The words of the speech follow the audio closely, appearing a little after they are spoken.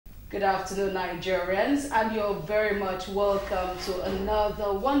Good afternoon, Nigerians, and you're very much welcome to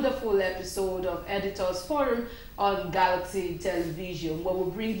another wonderful episode of Editors Forum on Galaxy Television, where we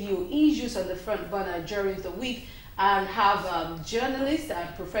bring you issues on the front burner during the week and have journalists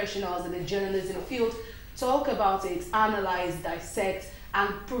and professionals in the journalism field talk about it, analyze, dissect,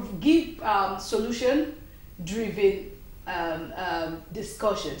 and give solution-driven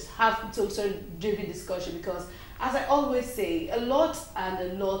discussions, have solution-driven discussion, because as I always say, a lot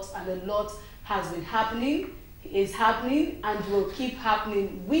has been happening, is happening, and will keep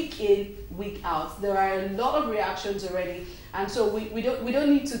happening week in, week out. There are a lot of reactions already, and so we don't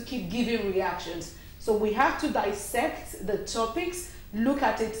need to keep giving reactions. So we have to dissect the topics, look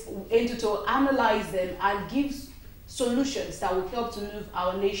at it into to analyze them, and give solutions that will help to move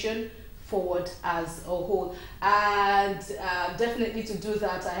our nation forward as a whole. And definitely to do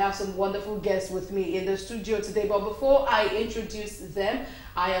that, I have some wonderful guests with me in the studio today. But before I introduce them,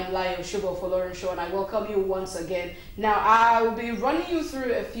 I am Layo Shubo for Lauren Shaw, and I welcome you once again. Now, I will be running you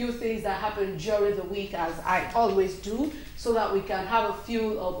through a few things that happened during the week, as I always do, so that we can have a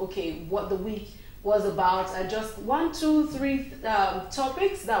feel of, okay, what the week was about, and just 1, 2, 3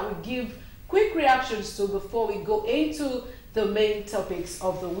 topics that we give quick reactions to before we go into the main topics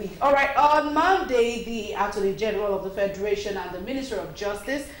of the week. All right, on Monday, the Attorney General of the Federation and the Minister of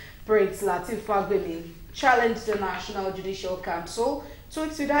Justice, Prince Lateef Fagbemi, challenged the National Judicial Council to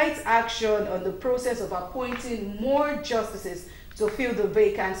expedite action on the process of appointing more justices to fill the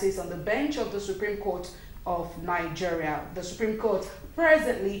vacancies on the bench of the Supreme Court of Nigeria. The Supreme Court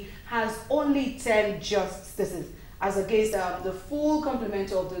presently has only 10 justices, as against the full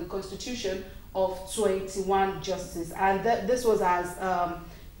complement of the Constitution of 21 justices. And this was as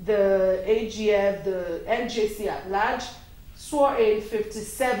the AGF, the NJC at large, swore in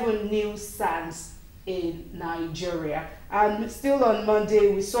 57 new SANs in Nigeria. And still on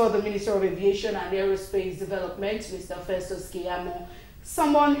Monday, we saw the Minister of Aviation and Aerospace Development, Mr. Festus Keyamo,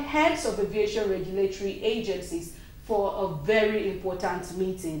 summon heads of aviation regulatory agencies for a very important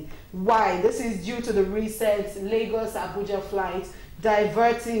meeting. Why? This is due to the recent Lagos-Abuja flight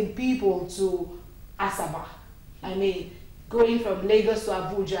diverting people to Asaba. I mean, going from Lagos to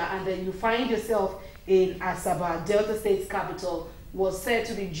Abuja, and then you find yourself in Asaba, Delta State's capital, was said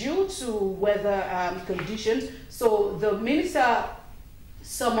to be due to weather conditions. So the minister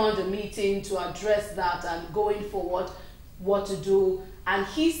summoned a meeting to address that and going forward what to do. And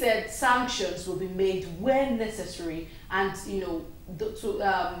he said sanctions will be made when necessary, and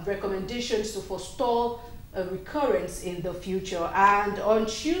recommendations to forestall a recurrence in the future. And on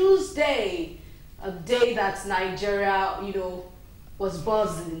Tuesday, a day that Nigeria, was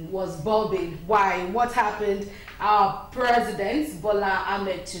bobbing. Why? What happened? Our president, Bola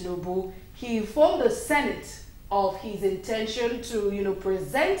Ahmed Tinubu, he informed the Senate of his intention to,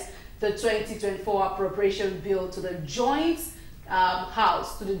 present the 2024 appropriation bill to the joint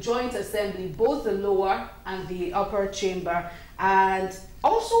House, to the joint assembly, both the lower and the upper chamber. And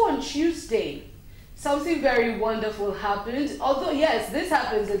also on Tuesday, something very wonderful happened. Although, yes, this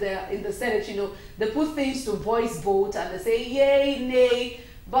happens in the Senate, they put things to voice vote and they say yay, nay.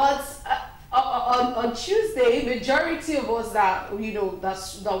 But on Tuesday, majority of us that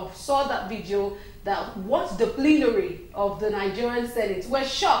saw that video, that watched the plenary of the Nigerian Senate, were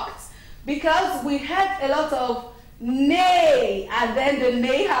shocked, because we had a lot of nay, and then the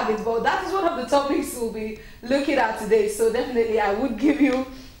nay habits. But that is one of the topics we'll be looking at today. So definitely, I would give you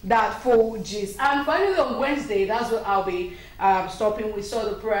that full gist. And finally, on Wednesday, that's what I'll be stopping. We saw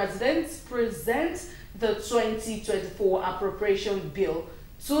the president present the 2024 appropriation bill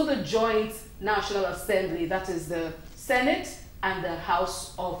to the joint National Assembly, that is the Senate and the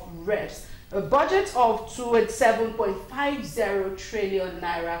House of Reps. A budget of 27.50 trillion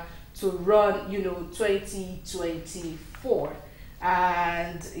naira to run, 2024.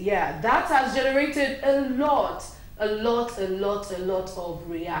 And yeah, that has generated a lot of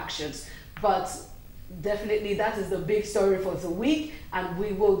reactions. But definitely that is the big story for the week, and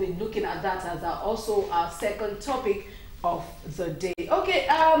we will be looking at that as also our second topic of the day. Okay,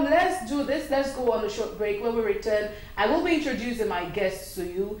 let's do this. Let's go on a short break. When we return, I will be introducing my guests to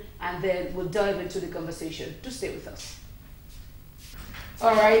you, and then we'll dive into the conversation. Do stay with us.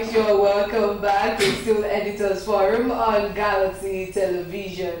 All right, you're welcome back. It's still Editors Forum on Galaxy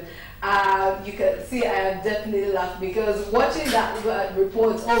Television. You can see I am definitely laughing, because watching that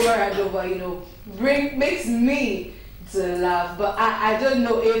report over and over, makes me to laugh. But I don't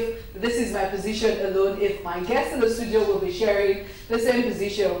know if this is my position alone, if my guests in the studio will be sharing the same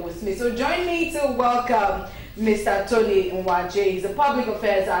position with me. So join me to welcome Mr. Tony Nwaje. He's a public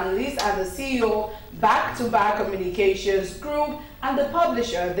affairs analyst and the CEO, Back-to-Back Communications Group, and the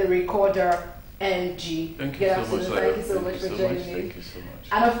publisher, the recorder, NG. Thank you so much. Thank you so much for joining me. Thank you so much.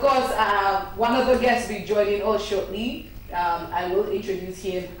 And of course, one other guest will be joining us shortly. I will introduce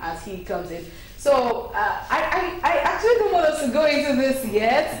him as he comes in. So I actually don't want us to go into this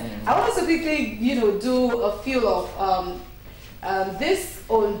yet. I want us to quickly, do a feel of this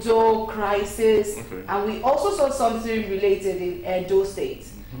Ondo crisis, and we also saw something related in Edo State.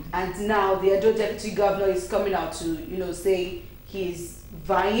 And now the Edo Deputy Governor is coming out to, say he's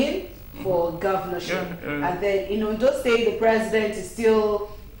vying for governorship. And then in Ondo State, the president is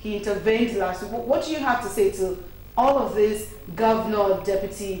still, he intervened last week. What do you have to say to all of this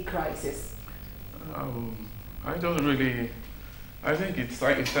governor-deputy crisis? I don't really, I think it's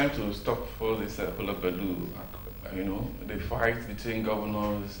time to stop all this hullabaloo, the fight between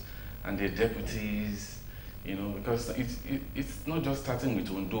governors and their deputies, because it's not just starting with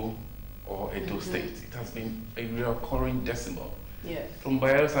Ondo or Edo State. It has been a recurring decimal. Yeah. From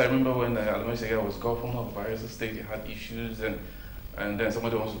Bayelsa, I remember when Alamashega was governor of Bayelsa State, he had issues, and then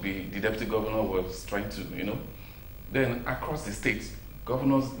somebody wants to be, the deputy governor was trying to, Then across the state,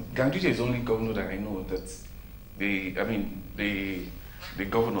 governors, Ganduje is the only governor that I know that the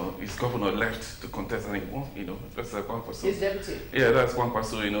governor left to contest, and he won, that's like one person. He's deputy. Yeah, that's one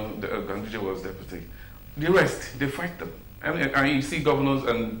person, Ganduje was deputy. The rest, they fight them. And you see governors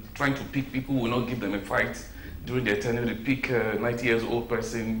and trying to pick people who will not give them a fight during their tenure. They pick a 90 years old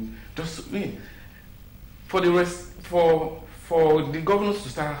person, just win. For the rest, for the governors to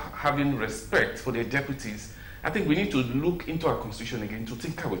start having respect for their deputies, I think we need to look into our constitution again to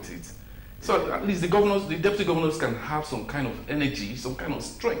tinker with it. So at least the deputy governors can have some kind of energy, some kind of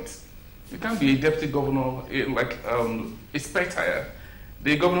strength. You can't be a deputy governor like a spare tire.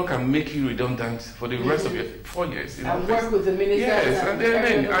 The governor can make you redundant for the rest of your 4 years. And work with the minister. Yes, and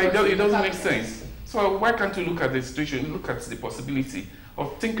then it doesn't make sense. So why can't you look at the situation, look at the possibility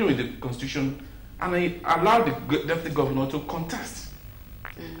of tinkering with the constitution and allow the deputy governor to contest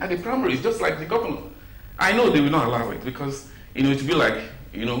at the primaries, just like the governor? I know they will not allow it because it will be like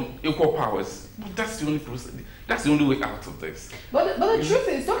equal powers. But that's the only process. That's the only way out of this. But the truth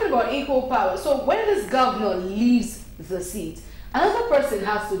is, talking about equal power. So when this governor leaves the seat, another person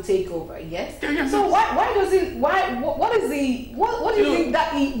has to take over. Yes. Yeah, so what do you think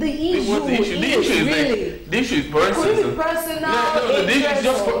that the issue is? The issue is, for instance, could it be personal? The issue is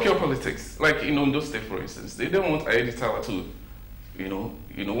just pure politics. Like in Ondo State, for instance, they don't want Ayedi Tawa to,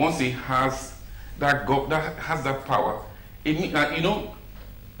 once he has that has that power,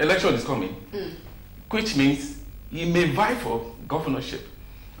 election is coming, which means he may vie for governorship,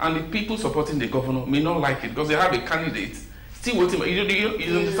 and the people supporting the governor may not like it because they have a candidate still waiting.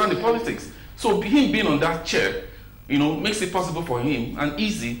 You understand the politics. So him being on that chair, makes it possible for him and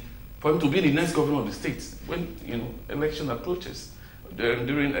easy for him to be the next governor of the state when election approaches,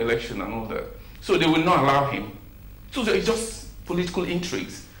 during election and all that. So they will not allow him. So it's just political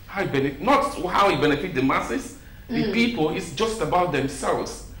intrigues. Not how he benefits the masses. The people, it's just about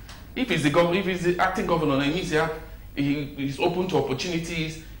themselves. If he's the acting governor, and means he's open to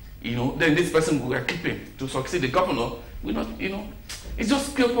opportunities, then this person will keep him to succeed the governor. We're not, it's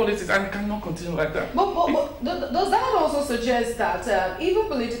just pure politics, and it cannot continue like that. But does that also suggest that even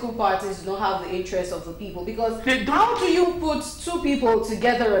political parties do not have the interest of the people? Because how do you put two people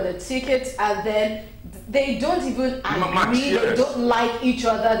together on a ticket and then they don't even agree, they don't like each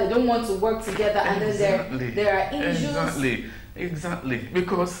other, they don't want to work together, and then there are issues? Exactly.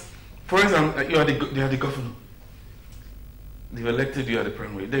 Because, for example, you are the governor. They've elected you at the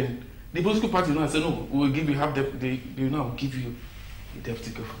primary. Then the political party will not say, no, we will give you they will now give you a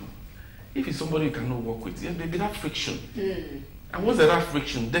deputy governor. If it's somebody you cannot work with, there will be that friction. And once there's that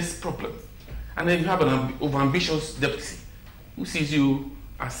friction, there's problem. And then you have an overambitious deputy who sees you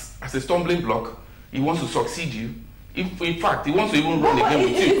as a stumbling block. He wants to succeed you. In fact, he wants to even run again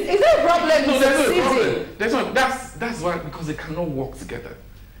with you. Is there a problem? No, there's no problem. There's no, that's why, because they cannot work together.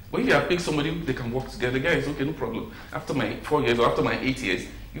 But if you have picked somebody they can work together, the guy is okay, no problem. After my 4 years or after my 8 years,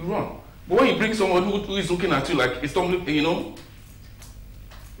 you run. But when you bring someone who is looking at you like it's stumbling,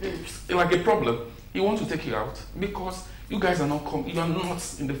 like a problem, he wants to take you out because you guys are not you are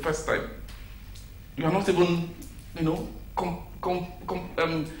not in the first time. You are not even,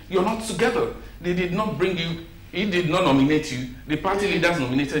 you're not together. They did not bring you. He did not nominate you. The party leaders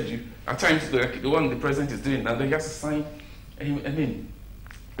nominated you. At times, the one the president is doing, and they have to sign.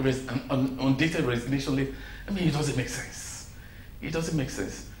 Undated resignation leave. It doesn't make sense. It doesn't make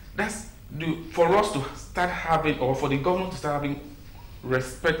sense. For us to start having, or for the governor to start having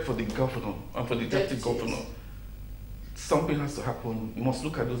respect for the governor and for the deputy governor. something has to happen. We must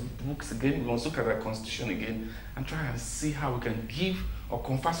look at those books again. We must look at our constitution again and try and see how we can give or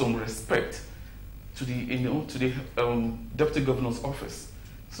confer some respect to the, to the deputy governor's office,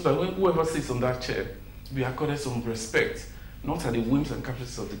 so that when whoever sits on that chair be accorded some respect, not at the whims and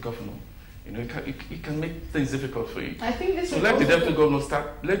caprices of the governor. It can make things difficult for you. I think this. So let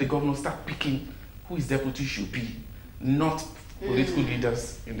the governor start picking who his deputy should be, not political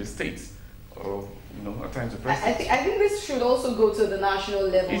leaders in the states, or at times the president. I think this should also go to the national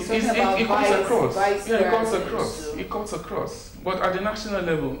level. It cuts across. But at the national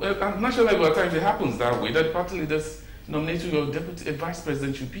level, at times it happens that way, that the party leaders nominate who your deputy, a vice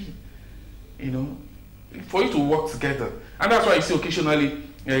president should be. For you to work together. And that's why you see occasionally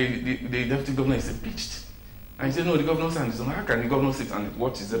the deputy governor is impeached. And you say, no, the governor's hand is on. How can the governor sit and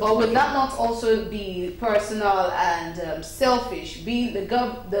watch his deputy? But would that not also be personal and selfish, being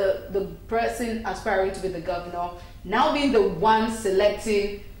the person aspiring to be the governor, now being the one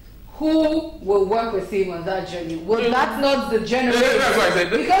selecting who will work with him on that journey? Would that not the general? That's why I said.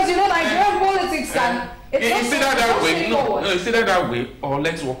 Because Nigerian politics can. It's either that way. No, it's either that way, or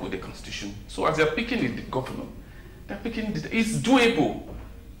let's work with the constitution. So as they're picking the governor, they're picking it's doable.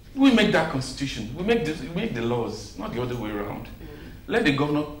 We make that constitution. We make the laws, not the other way around. Let the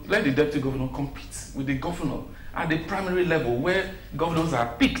deputy governor compete with the governor at the primary level where governors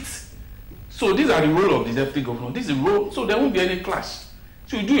are picked. So these are the role of the deputy governor. This is the role. So there won't be any clash.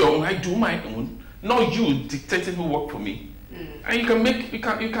 So you do your own, I do my own. Not you dictating who work for me. And you can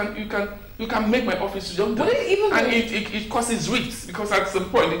make my office redundant. It causes risks, because at some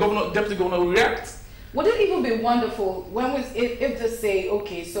point the deputy governor will react. Would it even be wonderful if they say,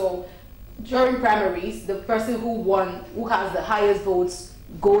 okay, so during primaries, the person who has the highest votes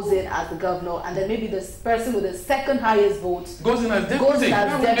goes in as the governor, and then maybe the person with the second highest votes goes in as deputy.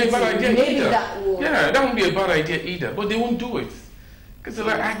 That wouldn't be a bad idea either. That wouldn't be a bad idea either, but they won't do it. Because they're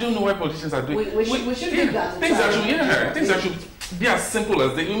like, I don't know why politicians are doing it. We should do that. Things that should be as simple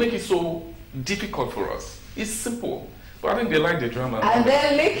as they will make it so difficult for us. It's simple. But I think they like the drama. And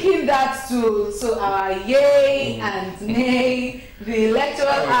then linking that to our yay and nay, the Electoral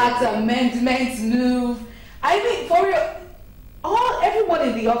Act amendment move. I think for everyone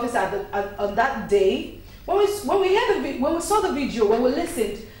in the office on that day, when we saw the video, when we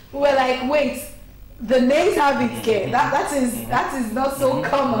listened, we were like, wait, the nays have it here. That is not so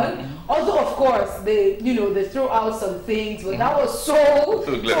common. Although of course they throw out some things, but that was so what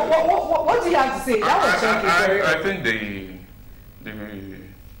do you have to say? That was shocking. I think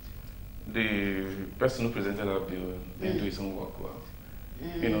the person who presented that bill didn't do his own work well.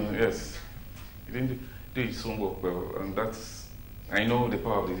 Yes, he didn't do his own work well, and I know the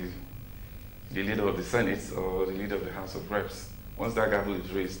power of the leader of the Senate or the leader of the House of Reps. Once that gavel is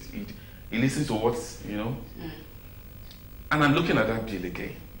raised, he listens to what's and I'm looking at that bill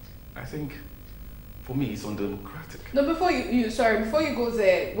again. I think, for me, it's undemocratic. No, before you go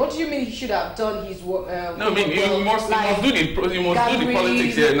there, what do you mean he should have done his work? No, I mean, you must do the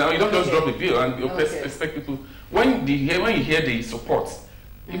politics here now. You don't just drop a bill and expect people. When you hear the support,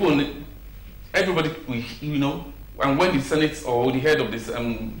 everybody, and when the Senate or the head of this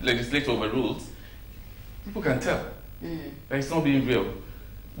legislature overrules, people can tell that it's not being real.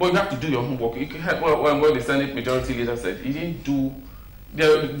 But you have to do your homework. You can what the Senate majority leader said, he didn't do.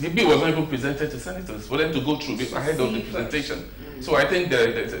 The bill was not even presented to senators for them to go through ahead of the presentation. So I think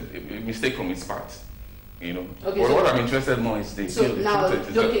there's a mistake from his part. But what I'm interested more is the bill. So now,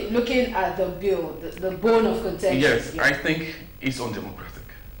 looking at the bill, the bone of contention. Yes, I think it's undemocratic.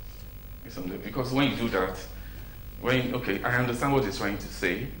 Because when you do that, I understand what he's trying to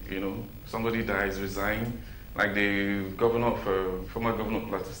say. Somebody dies, resign, like the former governor of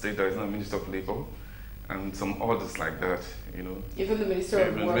Plateau State, that is now Minister of Labour. And some others like that, Even the Minister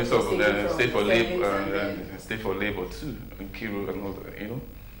of State for Labour too, and Kiru and all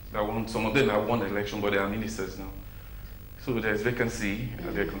that, some of them have won the election, but they are ministers now. So there's vacancy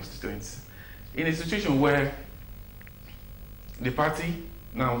at their constituents. In a situation where the party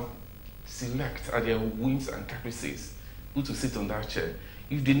now select at their whims and caprices who to sit on that chair,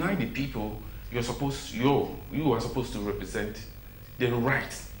 you deny the people you are supposed to represent the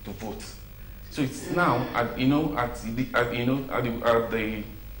right to vote. So it's now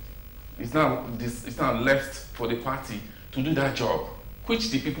it's now left for the party to do that job, which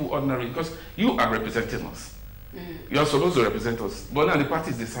the people ordinarily, because you are representing us. You are supposed to represent us, but now the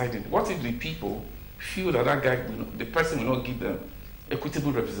party is deciding. What if the people feel that the person will not give them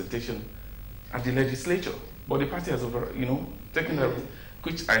equitable representation at the legislature, but the party has taken that,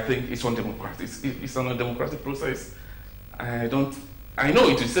 which I think is undemocratic. It's an undemocratic process. I know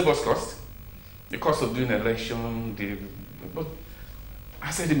it will save us cost. the cost of doing election, but I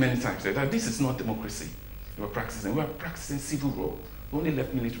said it many times that this is not democracy we're practicing. We are practicing civil rule. We only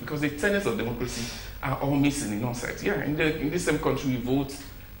left military because the tenets of democracy are all missing in all sides. Yeah, in this same country, we vote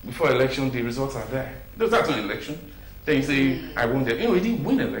before election, the results are there. That's not an election. Then you say, I won the. You didn't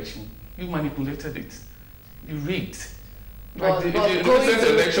win election. You manipulated it. You rigged. Going to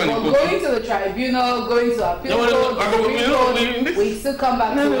the tribunal, going to appeal, we still come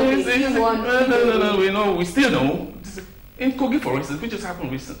back to we still know. In Kogi, for instance, which just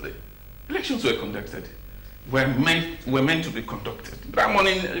happened recently, elections were conducted, were meant to be conducted. That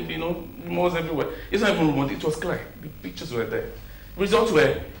morning, rumors everywhere. It's not even rumors, it was clear. The pictures were there. Results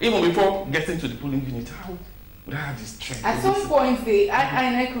were, even before getting to the polling unit, how would I have this trend? At some point,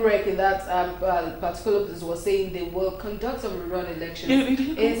 INEC rec in that particular place was saying they will conduct some rerun elections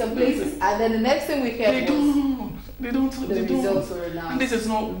in some places, and then the next thing we heard they don't. The results were announced. And this is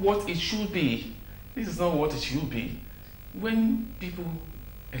not what it should be. This is not what it should be. When people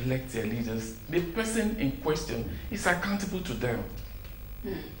elect their leaders, the person in question is accountable to them.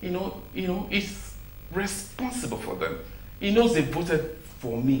 Is responsible for them. He knows they voted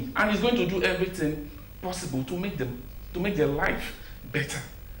for me, and he's going to do everything possible to make their life better.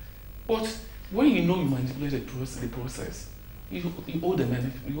 But when you know you manipulated the process, you owe them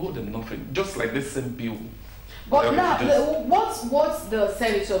nothing. Just like this same bill. But now, what the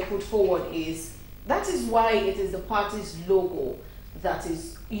senator put forward is that is why it is the party's logo that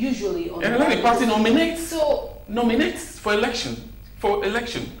is usually on. And the party nominates for election,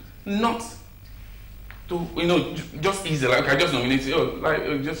 not to just easy like I just nominate you,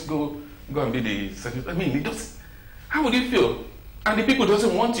 just go and be the secretary. I mean, how would you feel? And the people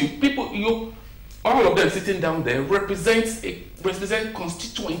doesn't want you. All of them sitting down there represent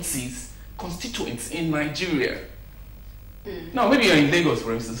constituents in Nigeria. Now, maybe you're in Lagos,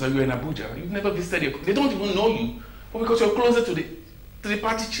 for instance, or you're in Abuja. You've never visited they don't even know you, but because you're closer to the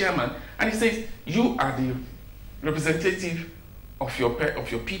party chairman, and he says you are the representative of your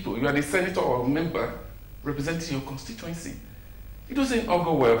people. You are the senator or member representing your constituency. It doesn't all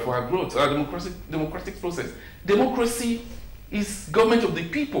go well for our growth, our democratic process. Democracy is government of the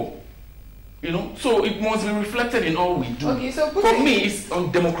people. So it must be reflected in all we do. Okay, so for me, it's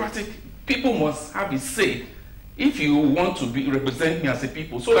undemocratic. People must have a say. If you want to represent me as a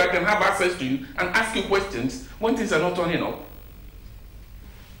people, so that I can have access to you and ask you questions when things are not turning up,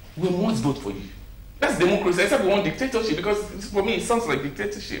 we must vote for you. That's democracy, except we want dictatorship, because for me it sounds like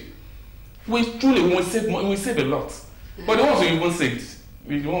dictatorship. We save a lot. But the ones we even saved,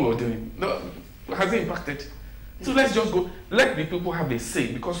 the one we're doing, has it impacted? So let's just go, let the people have a say,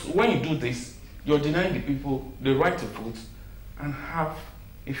 because when you do this, you're denying the people the right to vote and have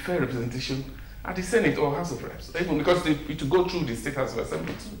a fair representation at the Senate or House of Reps, even because to go through the State House of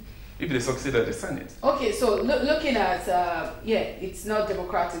Assembly too, if they succeed at the Senate. Okay, so looking at, it's not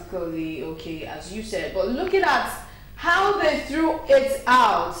democratically okay, as you said, but looking at how they threw it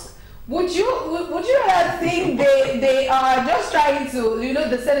out, would you think they are just trying to,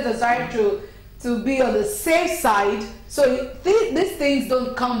 the senators trying to be on the safe side, so these things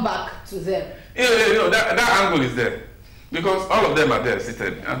don't come back to them? Yeah, that angle is there. Because all of them are there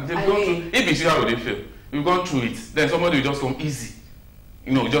seated, and they've gone through. If it's you, how would they feel? We've gone through it. Then somebody will just come easy.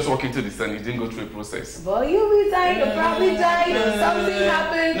 Just walk into the Senate, didn't go through a process. Well, you'll be dying, you'll probably die, or something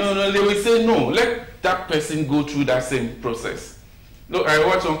happens. No, they will say no. Let that person go through that same process. Look, I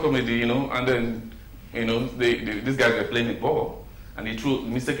watched one comedy, and then, these guys were playing a ball, and they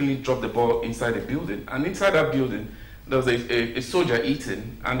mistakenly dropped the ball inside a building, and inside that building there was a soldier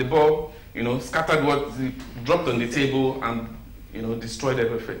eating, and the ball, scattered dropped on the table and, destroyed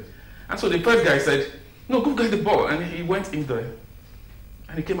everything. And so the first guy said, no, go get the ball. And he went in there.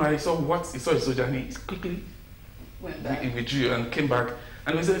 And he came out, he saw a soldier, and he quickly withdrew and came back.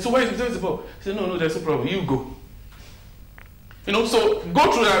 And we said, so where's the ball? He said, no, there's no problem, you go. So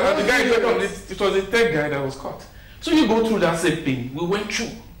go through that. And the guy, it was the third guy that was caught. So you go through that same thing. We went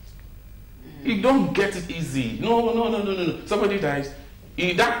through. You don't get it easy. No. Somebody dies.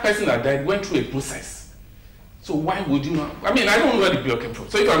 That person that died went through a process. So why would you not? I mean, I don't know where the bill came from.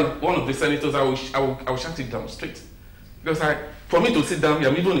 So if I'm one of the senators, I will shut it down straight. Because for me to sit down here,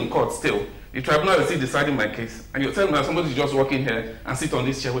 I'm even in court still. The tribunal is still deciding my case. And you're telling me that somebody just walk in here and sit on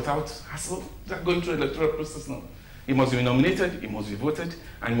this chair without hassle. They're going through electoral process now. He must be nominated, he must be voted,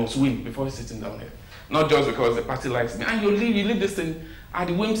 and he must win before he's sitting down here. Not just because the party likes me. And you leave this thing at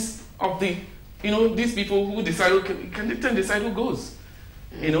the whims of these people who decide, can they decide who goes?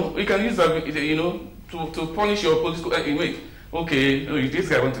 You can use that, to punish your political. Okay, this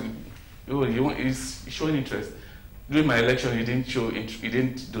guy he's showing interest. during my election, you didn't show, you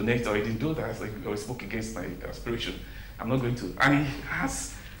didn't donate, or you didn't do that. It's like, I spoke against my aspiration. I'm not going to. And he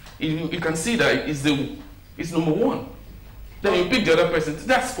has, you can see that it's number one. Then you pick the other person.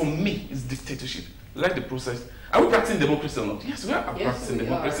 That's, for me, is dictatorship. Like the process. Are we practicing democracy or not? Yes, we are practicing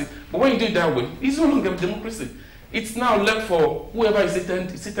democracy. But when you do it that way, it's no longer democracy. It's now left for whoever is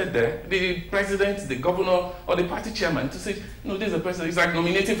seated there, the president, the governor, or the party chairman, to say, no, this is a person. It's like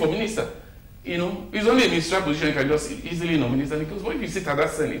nominating for minister. You know, it's only a ministerial position you can just easily nominate. And because what if you sit at that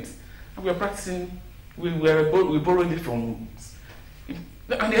Senate, and we're practicing, we're borrowing it from,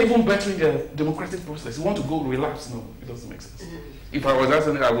 and they're even bettering the democratic process. You want to go relapse? No, it doesn't make sense. If I was that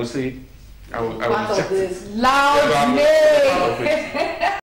Senate, I would say, I would part of reject this it. loud nay.